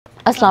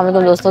अस्सलाम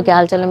वालेकुम दोस्तों, क्या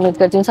हाल चाल। उम्मीद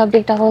करती हूँ सब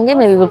ठीक ठाक होंगे।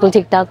 मैं भी बिल्कुल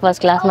ठीक ठाक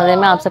फर्स्ट क्लास मज़े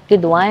में। आप सबकी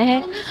दुआएं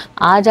हैं।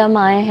 आज हम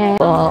आए हैं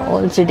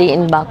ओल्ड सिटी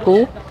इन बाकू।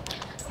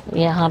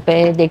 यहाँ पे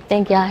देखते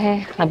हैं क्या है।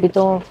 अभी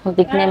तो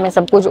दिखने में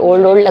सब कुछ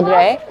ओल्ड ओल्ड लग रहा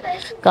है,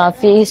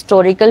 काफ़ी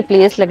हिस्टोरिकल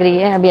प्लेस लग रही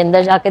है। अभी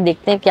अंदर जाके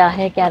देखते हैं क्या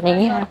है क्या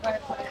नहीं है।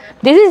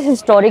 This is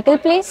historical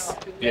place.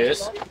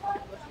 Yes,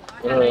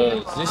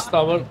 this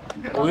tower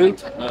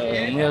built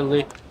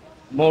nearly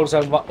more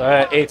than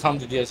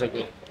 800 years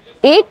ago.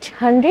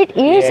 800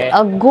 years Yeah,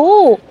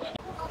 ago.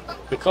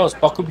 because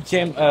Baku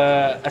became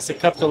as a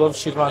capital of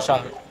Shirvanshah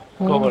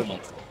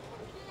government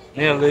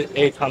nearly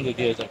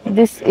 800 years ago.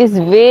 This is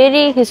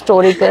very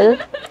historical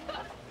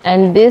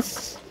and this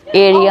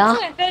area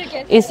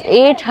is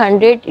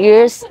 800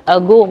 years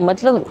ago.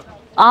 मतलब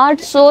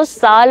 800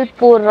 साल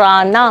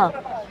पुराना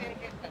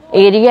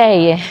area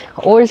है ये,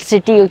 old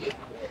city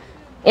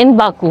in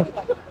Baku.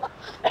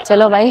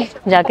 चलो भाई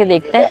जाके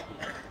देखते हैं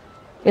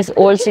इस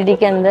ओल्ड सिटी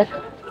के अंदर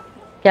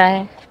क्या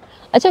है।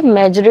 अच्छा,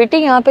 मेजोरिटी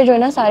यहाँ पे जो है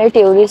ना सारे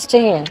टूरिस्ट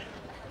ही हैं।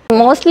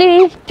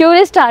 मोस्टली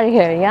टूरिस्ट आर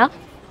हियर या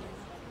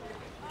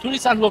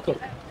Tourists and local,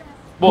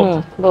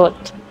 both.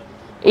 Both.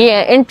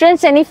 ये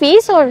एंट्रेंस एनी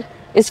फीस और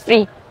is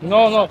free?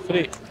 No,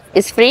 free.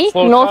 Is free,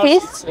 For no cars,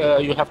 fees.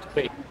 you have to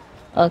pay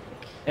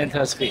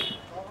entrance fee.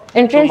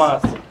 Entrance 2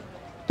 months.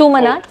 2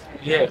 मनाट।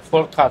 Yeah,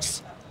 for cars.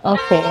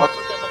 Okay.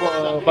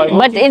 By But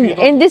walking, you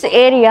don't- in this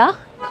area,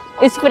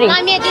 it's free.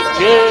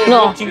 Yeah, No.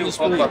 walking is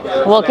free.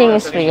 Walking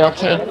is free.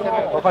 Okay.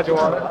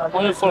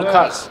 Only for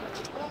cars.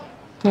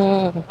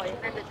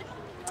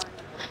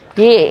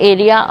 ये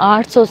area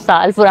 800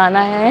 साल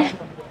पुराना है।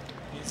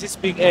 This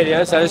big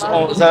area,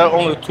 there are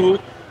only two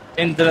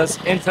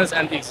entrance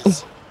and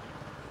exits.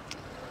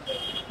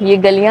 ये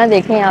गलियां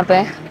देखें यहाँ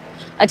पे।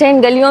 अच्छा,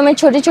 इन गलियों में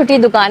छोटी छोटी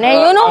दुकानें हैं।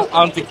 You know,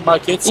 Antique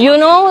markets. you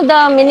know the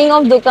meaning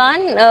of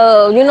दुकान?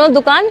 You know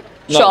दुकान?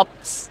 No.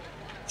 Shops.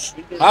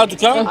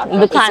 Dukan?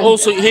 Dukan. It's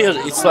also here,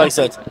 it's like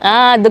that.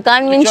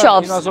 दुकान means Dukan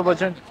shops. in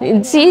Azerbaijan.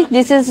 See,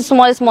 this is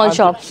small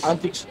shops.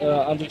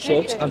 Antique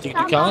shops, antique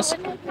dukans.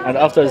 And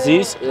after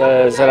these,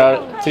 there are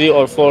 3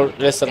 or 4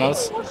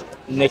 restaurants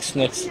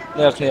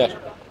near.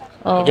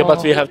 Okay, but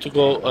we have to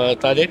go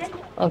direct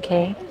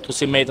Okay. to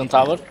see Maiden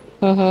Tower.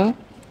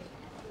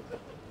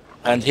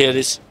 And here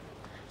is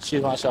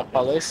Shirvanshah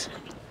Palace.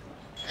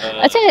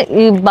 अच्छा,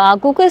 ये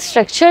Baku का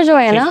structure जो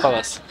है King ना,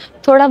 Palace.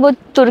 थोड़ा बहुत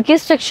तुर्की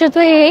structure तो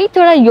है ही,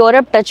 थोड़ा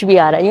यूरोप टच भी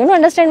आ रहा है। You know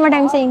understand what I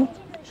am saying?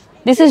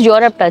 This is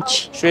Europe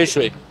touch. Shui.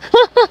 Sure.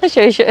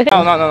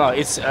 No.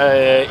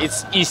 It's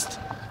east.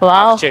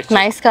 Wow, Check.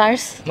 nice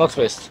cars. Not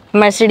west.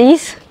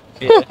 Mercedes.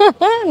 Yeah.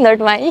 Not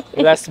mine.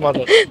 Last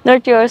model.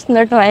 Not yours,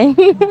 not mine.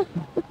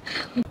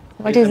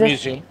 What It's is a this?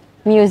 museum.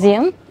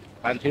 Museum.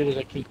 And here is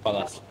a King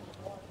Palace.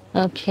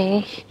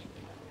 Okay.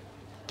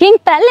 King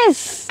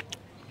Palace.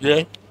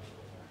 Yeah.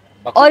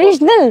 Baku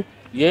Original.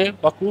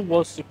 Baku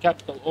was the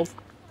capital of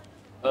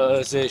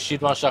the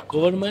Shirvanshah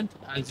government,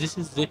 and this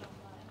is the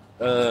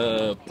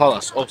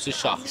palace of the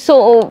Shah. So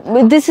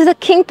this is a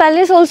King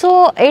Palace also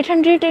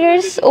 800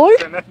 years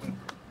old?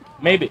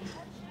 Maybe.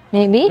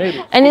 Maybe.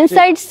 Maybe. And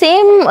inside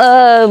same,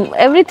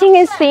 everything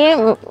is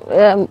same,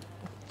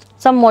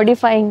 some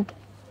modifying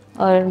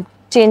or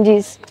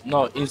changes.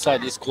 No,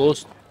 inside is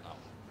closed.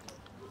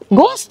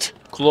 Ghost?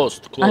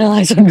 Closed.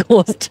 I said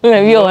ghost.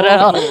 Maybe or a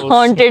ghost.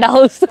 haunted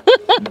house.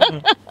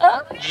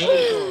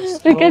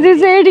 Because he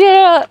said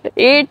yeah,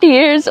 8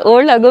 years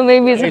old ago,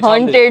 maybe it's 800.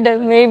 haunted.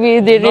 Maybe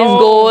there is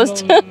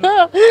ghost.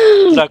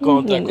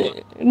 Dracula.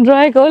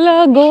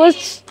 Dracula,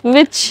 ghost,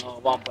 witch. No,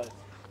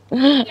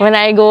 vampire. When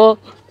I go.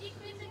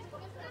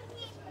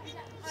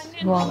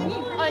 Wow.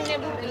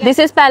 This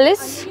is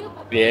palace.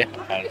 Yeah,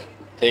 and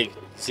take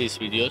these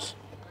videos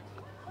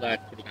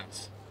like programs.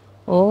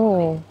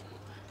 Oh.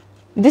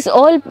 This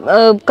all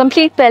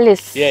complete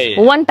palace. Yeah.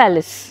 One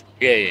palace.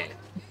 Yeah.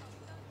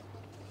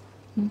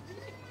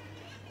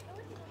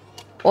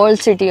 Old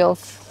city of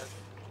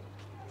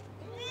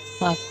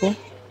Baku.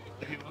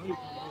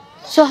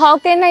 So how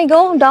can I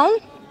go down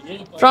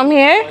from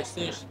here?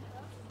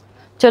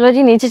 चलो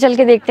जी नीचे चल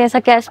के देखते हैं ऐसा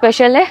क्या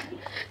special है।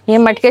 ये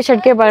मटके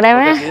शटके पड़े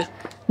हुए हैं।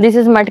 This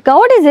is मटका.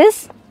 What is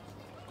this?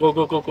 Go.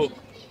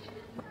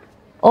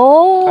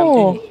 Oh.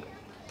 Continue.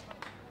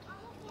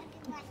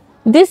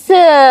 This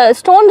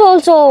stone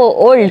also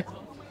old.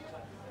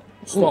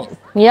 Stone.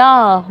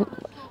 Yeah.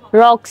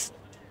 Rocks.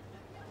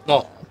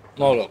 No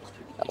rock.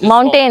 Just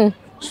Mountain.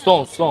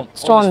 Stone. Only Stones.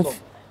 stone.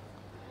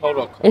 No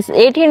rock. It's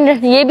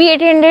 800. ये भी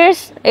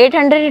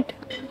 800.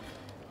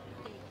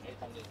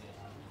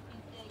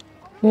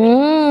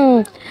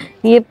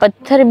 ये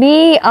पत्थर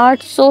भी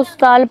 800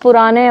 साल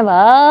पुराने हैं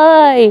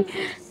भाई।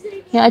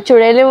 यहाँ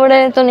चुड़ैले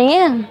वुड़ैले तो नहीं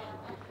है?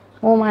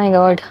 Oh my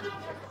God.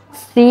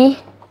 See.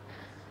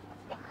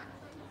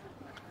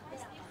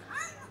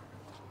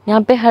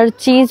 यहाँ पे हर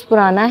चीज़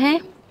पुराना है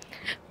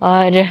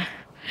और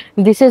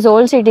दिस इज़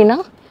ओल्ड सिटी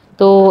ना,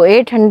 तो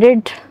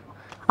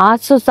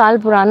 800 साल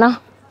पुराना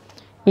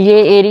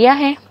ये एरिया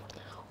है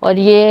और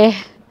ये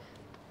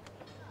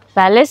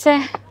पैलेस है।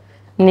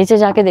 नीचे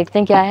जाके देखते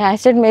हैं क्या है। I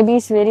said may be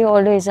it's very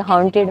old, is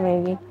haunted, may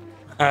be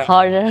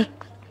horror.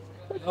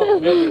 No,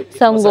 really,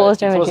 Some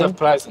ghost it was a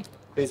everything.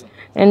 prison.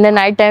 In the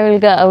night time,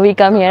 we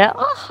come here.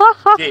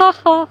 Night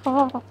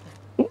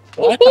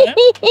time?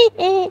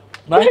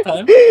 Night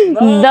time?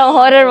 The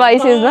horror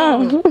voices,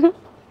 no?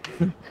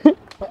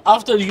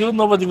 After you,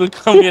 nobody will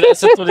come here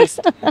as a tourist.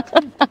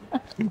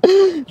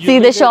 See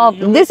the shop.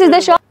 This is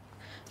the shop.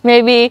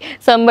 Maybe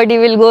somebody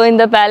will go in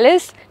the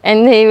palace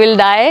and he will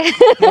die.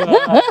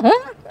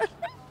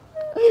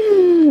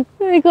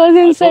 Because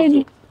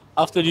inside.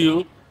 After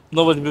you,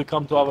 nobody will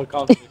come to our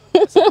country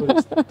as a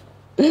tourist.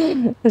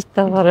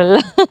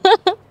 Astaghfirullah.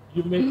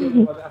 You make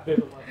everyone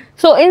available.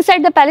 So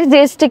inside the palace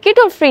there is ticket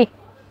or free?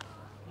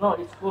 No,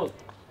 it's closed.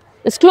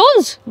 It's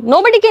closed.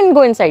 Nobody can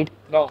go inside.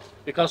 No,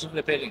 because of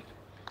repairing.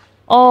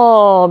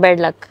 Oh, bad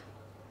luck.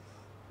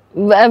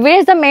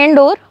 Where's the main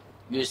door?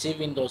 You see,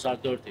 windows are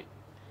dirty.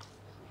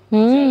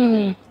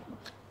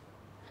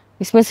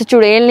 इसमें से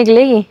चुड़ैल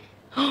निकलेगी.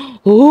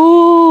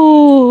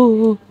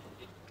 Ooh.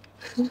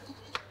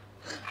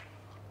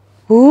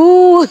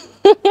 Ooh.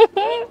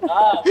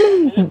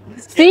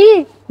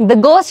 See the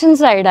ghost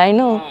inside. I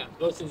know.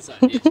 Ghost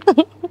inside.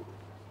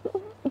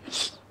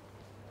 Yes.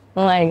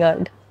 Oh my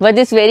god. But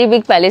this very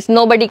big palace,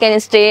 nobody can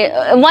stay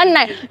one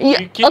night.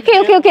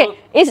 Okay.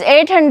 It's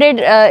 800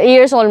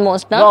 years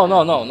almost, no?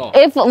 No.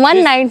 If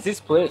one night. This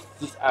place,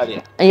 this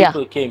area, Yeah.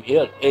 people came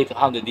here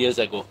 800 years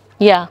ago.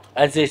 Yeah.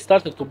 And they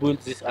started to build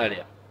this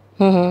area.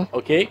 Mm-hmm.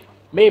 Okay?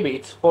 Maybe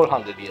it's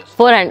 400 years.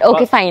 400. Okay,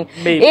 But fine.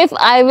 maybe. If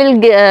I will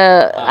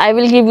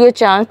give you a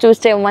chance to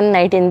stay one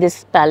night in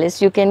this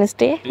palace, you can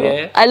stay?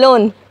 Yeah.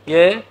 Alone?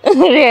 Yeah?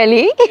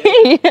 Really?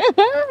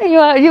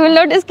 You will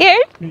not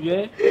scared?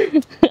 Yeah?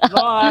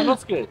 No, I'm not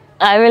scared.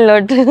 I will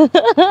not.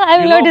 I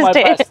will You know not my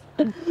stay. past.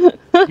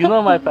 You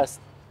know my past.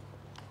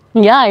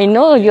 Yeah, I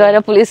know you are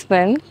a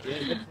policeman.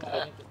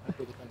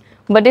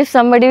 But if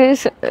somebody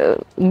is,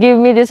 give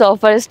me this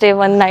offer, stay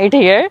one night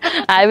here,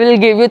 I will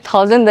give you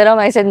 1,000 dirham.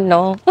 I said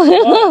no.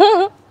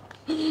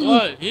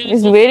 Why?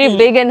 It's very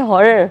big and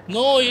horror.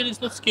 No, here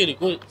is not scary.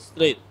 Go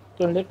straight.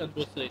 Turn left and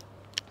go straight.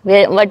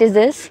 What is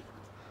this?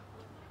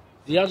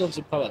 The yard of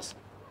the palace.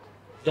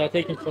 They are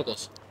taking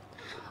photos.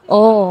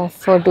 Oh,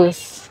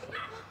 photos.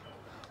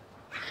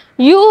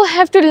 You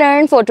have to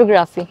learn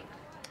photography.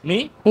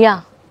 Me?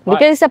 Yeah, Why?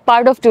 because it's a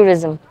part of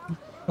tourism.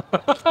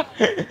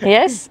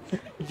 Yes?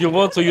 You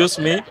want to use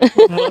me?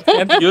 What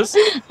can't use?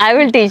 I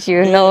will teach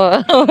you.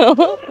 No.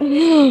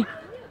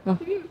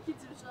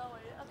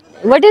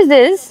 What is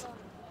this?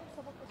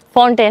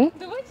 Fountain?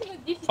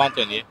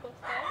 Fountain, yeah.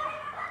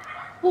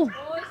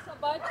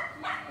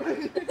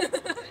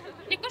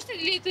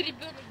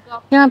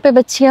 यहाँ पे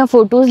बच्चियाँ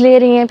photos ले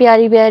रही हैं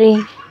प्यारी प्यारी.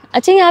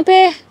 अच्छा यहाँ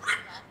पे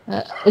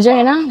जो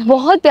है ना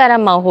बहुत प्यारा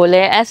माहौल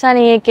है. ऐसा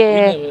नहीं है कि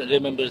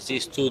Remember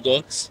these two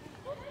dogs?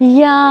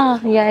 या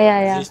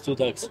These two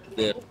dogs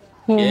there.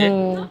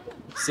 Yeah.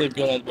 Same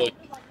girl and boy.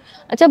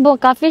 अच्छा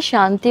काफी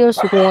शांति और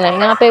सुकून है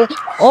यहाँ पे.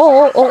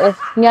 ओ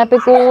यहाँ पे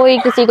कोई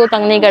किसी को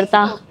तंग नहीं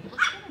करता.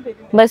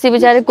 बस ये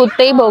बेचारे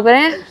कुत्ते ही भौंक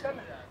रहे हैं.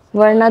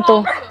 वरना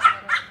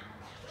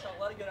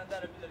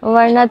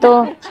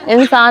तो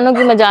इंसानों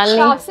की मजाल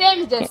नहीं.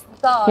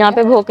 यहाँ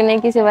पे भौंकने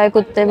की सिवाय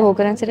कुत्ते भौंक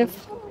रहे हैं सिर्फ.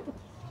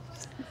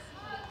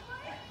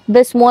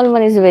 The small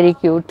one is very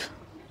cute.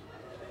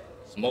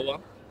 Small one?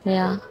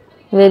 Yeah,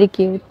 very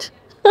cute.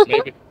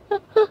 Maybe.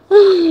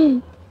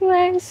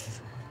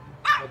 Nice.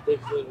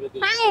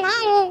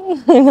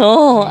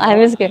 No,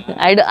 I'm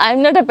scared.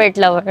 I'm not a pet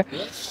lover.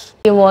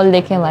 ये wall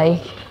देखें भाई.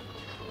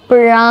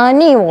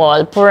 पुरानी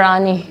वॉल.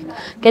 पुरानी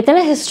कहते हैं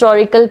ना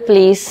हिस्टोरिकल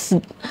प्लेस.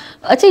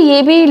 अच्छा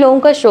ये भी लोगों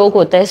का शौक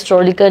होता है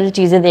हिस्टोरिकल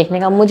चीज़ें देखने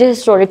का. मुझे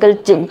हिस्टोरिकल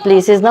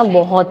प्लेसेस ना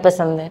बहुत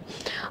पसंद है.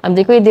 अब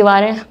देखो ये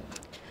दीवारें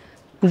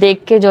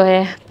देख के जो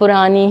है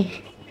पुरानी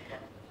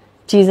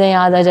चीज़ें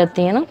याद आ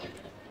जाती हैं ना.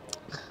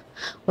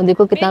 वो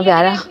देखो कितना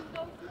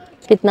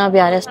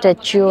प्यारा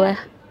स्टैच्यू है.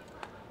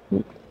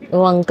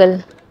 वो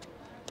uncle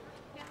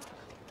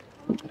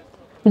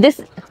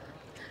this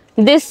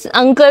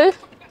uncle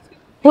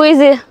who is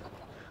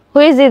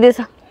this?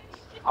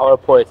 Our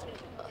poet.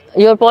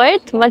 Your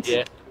poet?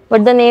 Yeah.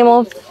 What's the name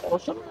of?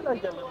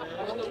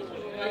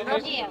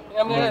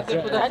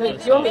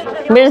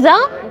 Mirza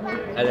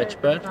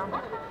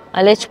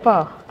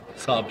Alechpa.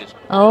 Sabir.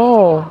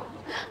 Oh,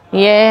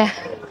 ये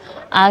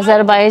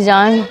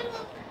अज़रबैजान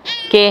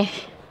के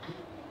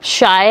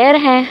शायर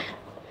हैं.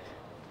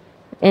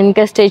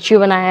 इनका स्टेच्यू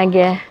बनाया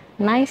गया है.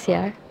 नाइस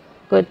यार.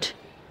 गुड.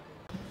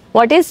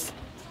 व्हाट इज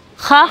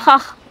खा खा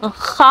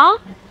खा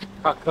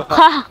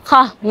खा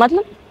खा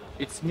मतलब?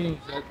 It's meaning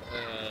that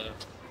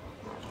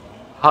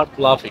heart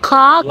laughing.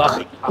 खा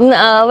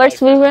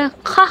व्हाट्स मीनिंग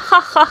खा खा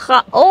खा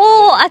खा.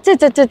 ओह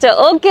अच्छा.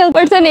 Okay.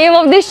 What's the name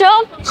of this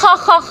shop? खा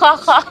खा खा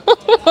खा.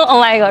 Oh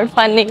my God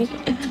funny.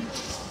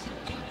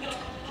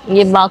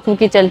 ये बाकू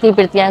की चलती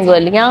फिरती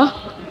गलियां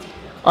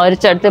और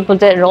चढ़ते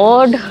पुलते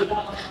रोड.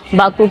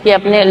 बाकू के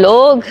अपने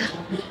लोग,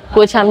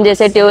 कुछ हम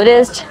जैसे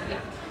tourist.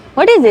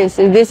 What is this?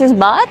 This is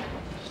bar?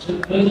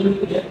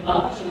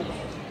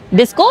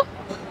 Disco?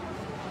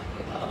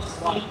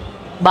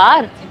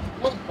 Bar?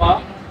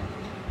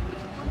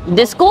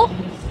 Disco?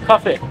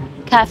 Cafe.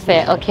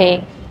 Cafe,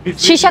 okay.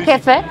 Shisha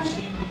cafe?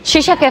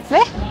 Shisha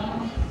cafe?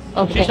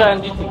 Okay. Shisha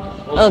and eating.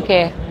 Also.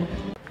 Okay.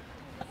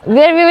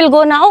 Where we will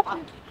go now?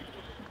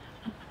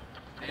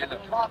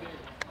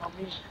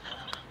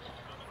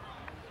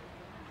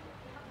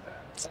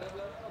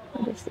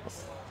 What is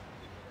this?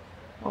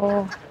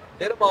 Oh.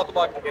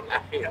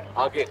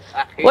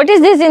 What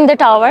is this in the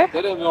tower?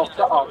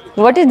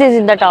 What is this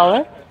in the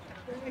tower?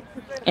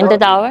 In the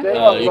tower?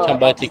 You can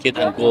buy ticket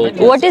and go.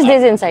 What is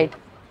this inside?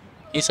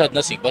 Inside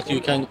nothing, but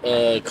you can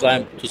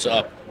climb to the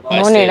up.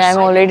 By No need, stairs. I'm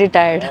already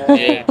tired.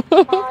 Yeah.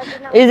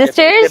 Is it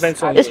stairs?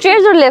 Depends on you.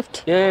 Stairs or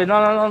lift? Yeah,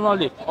 no,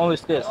 lift. Only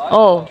stairs.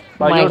 Oh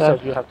By my yourself,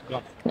 god. you have to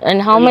come.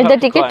 And how You much have the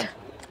to ticket? climb.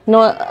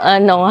 No,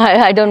 no,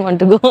 I don't want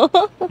to go.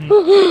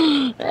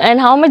 And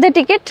how much the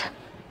ticket?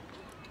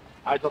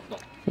 I don't know.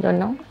 Don't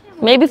know.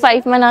 Maybe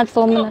 5 minutes,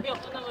 4 minutes.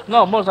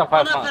 No, more than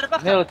 5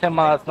 months. Nearly 10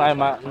 months, 9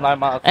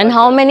 months. And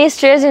how many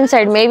stairs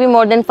inside? Maybe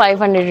more than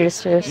 500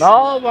 stairs.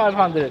 No,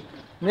 500.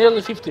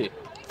 Nearly 50.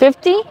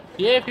 50?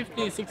 Yeah,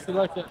 50, 60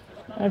 like that.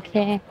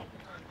 Okay.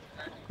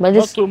 But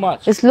Not too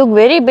much. this look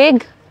very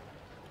big.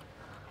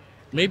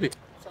 Maybe.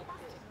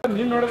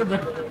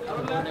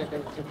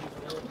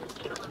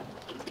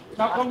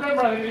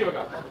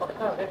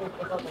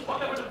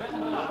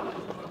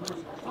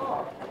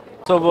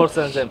 So worse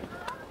than them.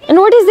 And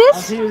what is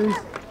this?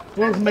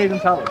 Here's Maiden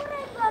Tower.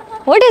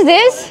 What is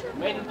this?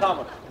 Maiden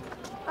Tower.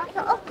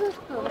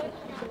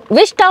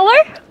 Which tower?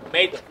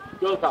 Maiden.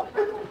 Your tower.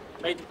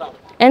 Maiden Tower.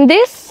 And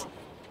this?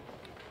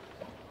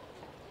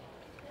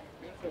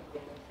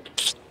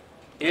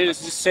 Here is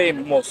the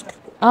same mosque.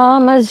 Ah,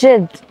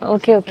 masjid.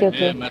 Okay, okay,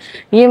 okay. Yeah,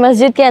 masjid. ये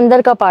मस्जिद के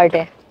अंदर का part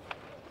है.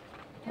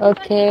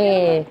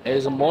 Okay. Here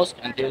is a mosque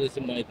and here is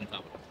the Maiden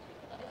Tower.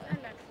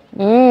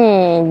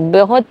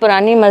 बहुत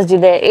पुरानी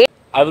मस्जिद है.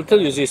 I will tell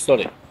you this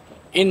story.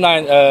 In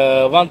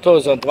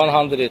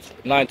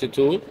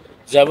 1192,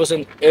 there was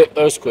an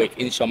earthquake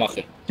in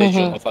Shamakh,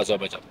 region of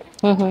Azerbaijan.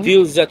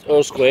 Till that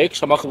earthquake,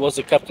 Shamakh was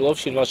the capital of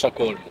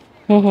Shirvanshah.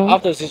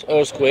 After this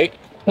earthquake,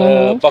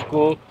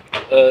 Baku,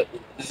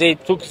 they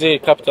took their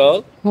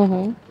capital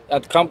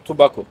and come to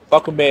Baku.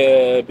 Baku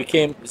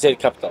became their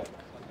capital.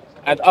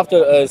 And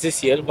after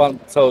this year,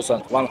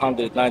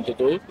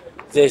 1192,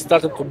 they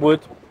started to build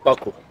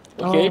Baku.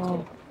 Okay?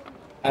 Oh.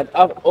 And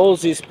all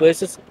these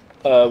places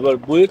were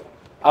built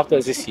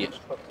after this year.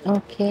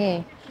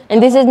 Okay.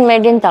 And this is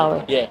Maiden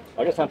Tower. Yeah.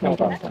 Maiden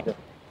Tower.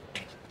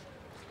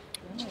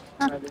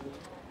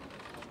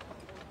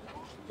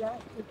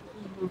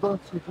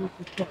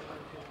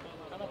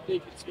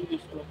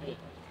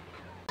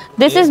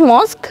 This is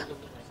mosque.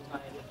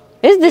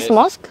 Is this Yes.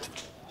 mosque?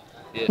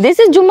 Yes. This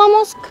is Jumma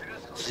mosque.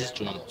 This is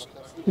Jumma mosque.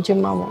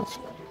 जुम्मा mask.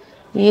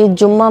 ये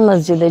जुम्मा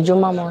मस्जिद है,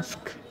 जुम्मा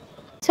mask.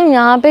 तो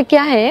यहाँ पे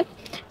क्या है,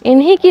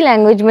 इन्हीं की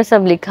लैंग्वेज में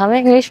सब लिखा हुआ है,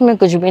 इंग्लिश में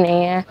कुछ भी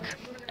नहीं है.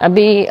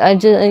 अभी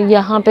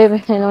यहाँ पे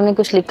इन्होंने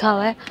कुछ लिखा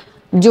हुआ है,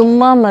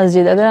 जुम्मा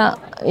मस्जिद. अगर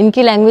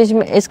इनकी लैंग्वेज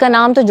में, इसका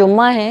नाम तो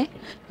जुम्मा है,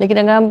 लेकिन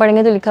अगर हम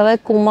पढ़ेंगे तो लिखा हुआ है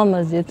कुम्मा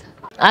मस्जिद.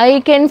 I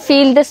can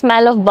feel the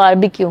smell of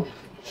barbecue.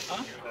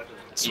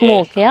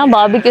 Smoke, या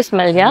बारबेक्यू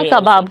स्मेल, या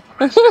कबाब.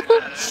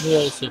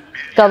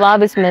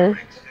 Kebab smell.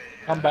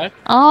 Come back.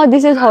 Oh,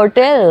 this is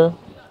hotel.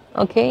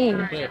 Okay.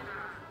 Yeah.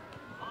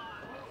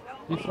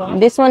 This one?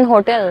 This one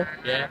hotel.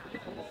 Yeah.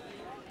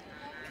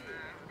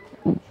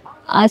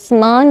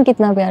 आसमान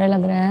कितना प्यारा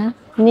लग रहा है,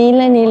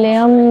 नीले नीले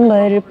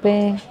अंबर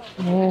पे.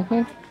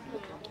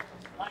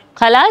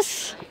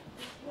 खलास?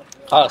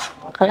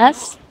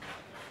 खलास?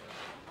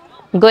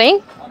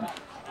 Going?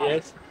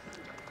 Yes.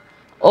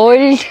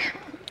 Old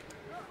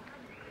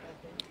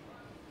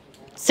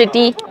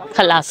city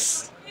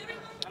खलास.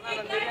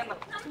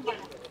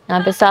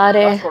 यहाँ पे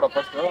सारे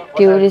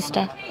टूरिस्ट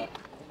हैं.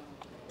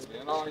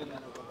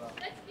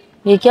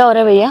 ये क्या हो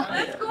रहा है भैया?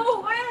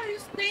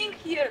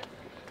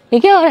 ये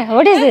क्या हो रहा है?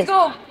 What is this?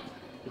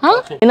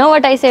 हाँ? You know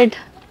what I said?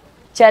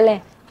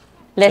 चले.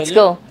 Let's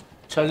go.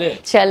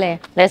 चले.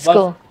 Let's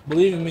go.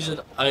 Believe me that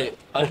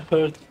I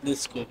heard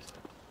let's go.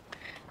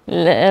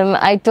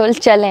 I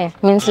told चले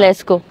means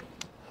let's go.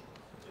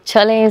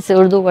 चले is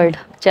Urdu word.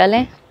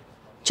 चले.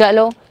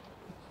 चलो.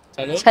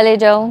 चले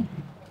जाओ.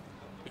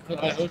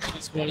 Because I heard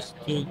this voice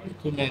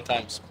too many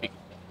times.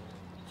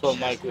 So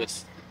my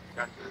request.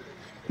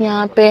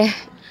 यहाँ पे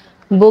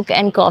बुक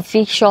एंड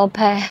कॉफी शॉप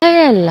है.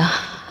 अरे अल्लाह,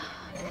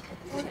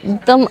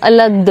 एकदम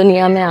अलग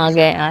दुनिया में आ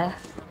गए यार.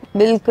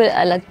 बिल्कुल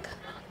अलग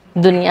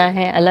दुनिया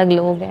है, अलग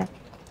लोग हैं,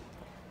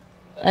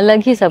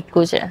 अलग ही सब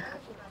कुछ है.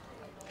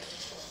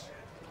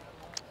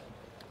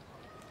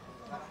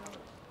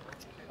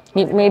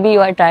 Maybe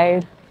you are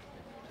tired.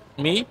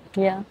 Me?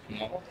 Yeah.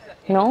 No.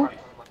 No?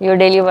 Your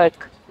daily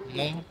work.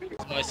 No.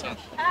 It's my son.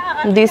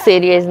 This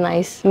area is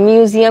nice.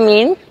 Museum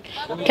in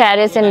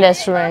terrace and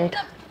restaurant.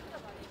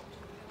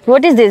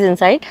 What is this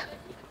inside?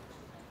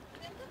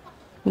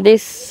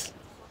 This.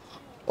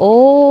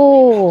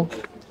 Oh.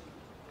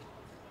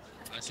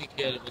 I think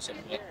here was a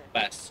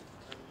bass.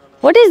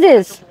 What is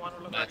this?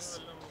 Bass.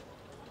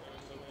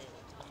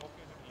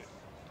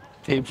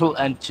 Table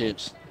and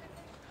chips.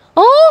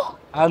 Oh,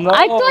 know.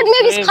 I thought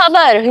maybe it's Graves.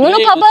 khabar. You know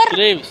khabar?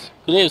 Graves.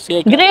 Yeah,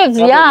 Graves,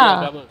 Kabul,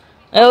 yeah. Kabul.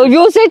 Oh,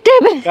 you said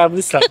table.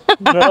 Kabristan.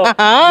 No,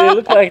 they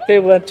look like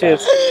table and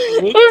chairs.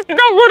 Look.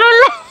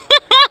 Astaghfirullah.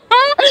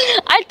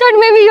 I thought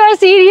maybe you are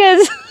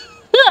serious.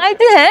 I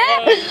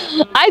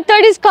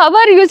thought it's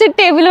cover. You said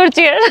table or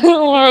chair.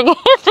 Oh my god.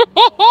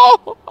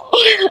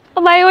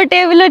 भाई वो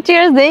table और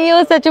chairs नहीं है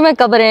वो सच में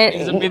कब्र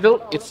In the है. middle,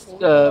 it's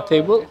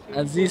table,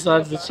 and these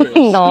are the chairs.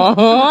 No,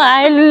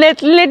 I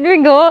let me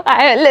go.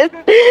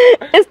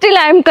 Still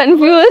I am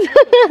confused.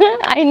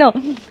 I know.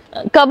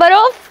 कब्र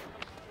of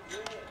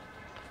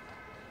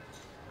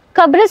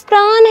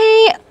कब्रिस्तान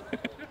है.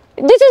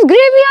 This is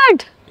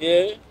graveyard.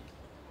 Yeah.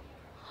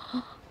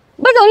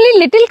 But only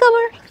little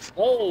cover.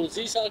 Oh,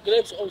 these are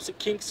graves of the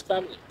king's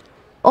family.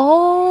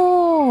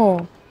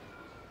 Oh.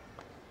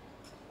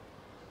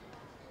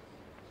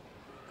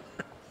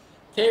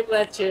 Table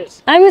and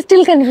chairs. I'm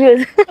still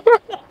confused.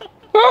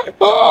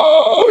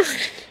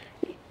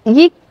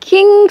 ये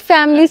king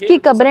families की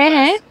कब्रें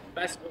हैं.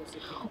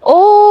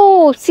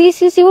 ओह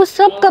सी वो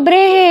सब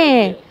कब्रें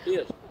हैं.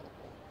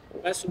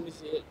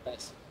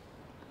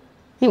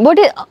 What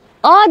is?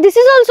 Ah, this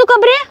is also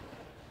कब्रें.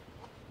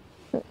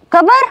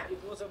 कब्र.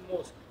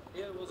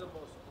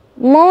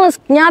 Mask.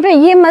 यहाँ पे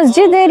ये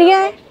मस्जिद एरिया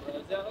है.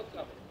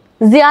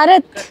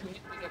 ज़ियारत.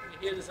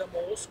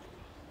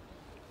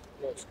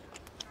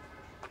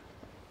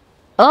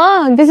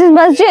 Ah, this is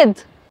masjid.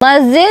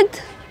 Masjid.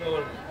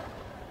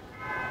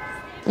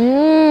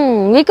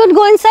 We could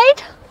go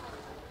inside.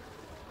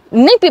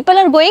 No, people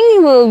are going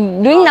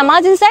doing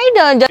namaz inside.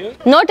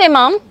 Not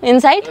imam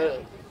inside.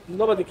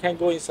 Nobody can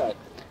go inside.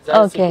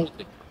 Okay.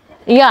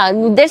 Yeah,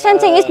 that's one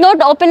thing. It's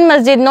not open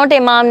masjid, not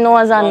imam, no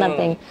azan,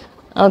 nothing.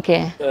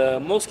 Okay.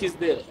 Mosque is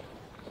there.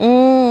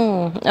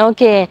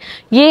 Okay.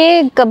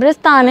 ये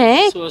कब्रिस्तान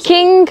है.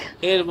 King.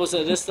 Here was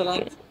a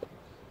restaurant.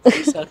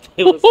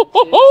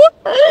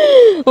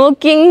 वो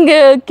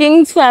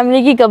Kings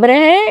family की कब्रें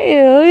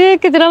हैं. ये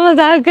कितना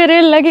मजाक करे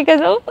अल्लाह की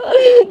कसम.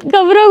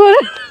 कब्रों को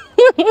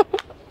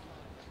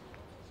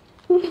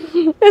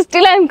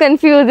Still I am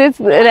confused. It's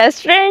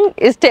restaurant,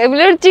 is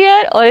table or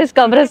chair, or is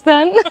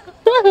kabristan?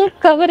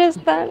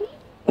 Kabristan.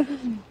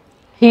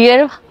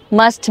 Here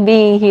must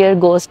be here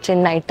ghost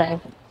in night time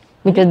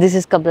because this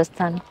is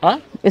kabristan. Huh?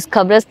 It's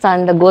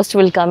kabristan. The ghost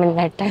will come in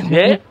night time.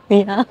 Yeah?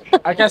 Yeah.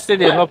 I can stay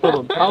there, no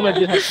problem. How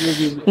many dirhams will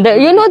you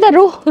give? You know the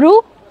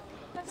ruh?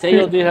 Say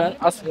your dirham,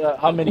 ask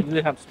how many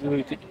dirhams will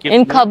you give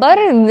In me? Khabar,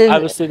 I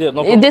will stay there,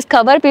 no problem. this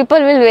Khabar people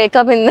will wake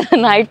up in the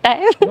night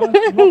time.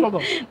 No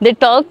problem. They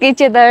talk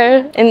each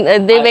other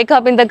and they wake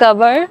up in the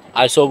Khabar.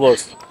 I saw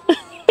worse.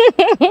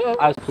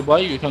 As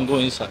Dubai, you can go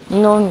inside.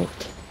 No.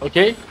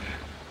 Okay?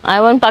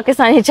 I want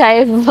Pakistani chai.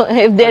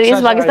 If there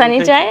is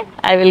Pakistani chai,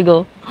 I will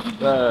go.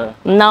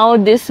 Now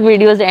this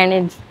video is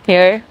ended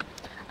here.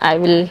 I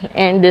will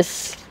end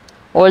this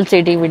old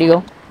city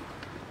video.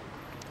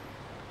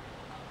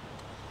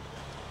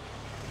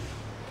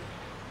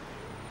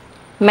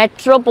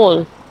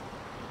 Metropole.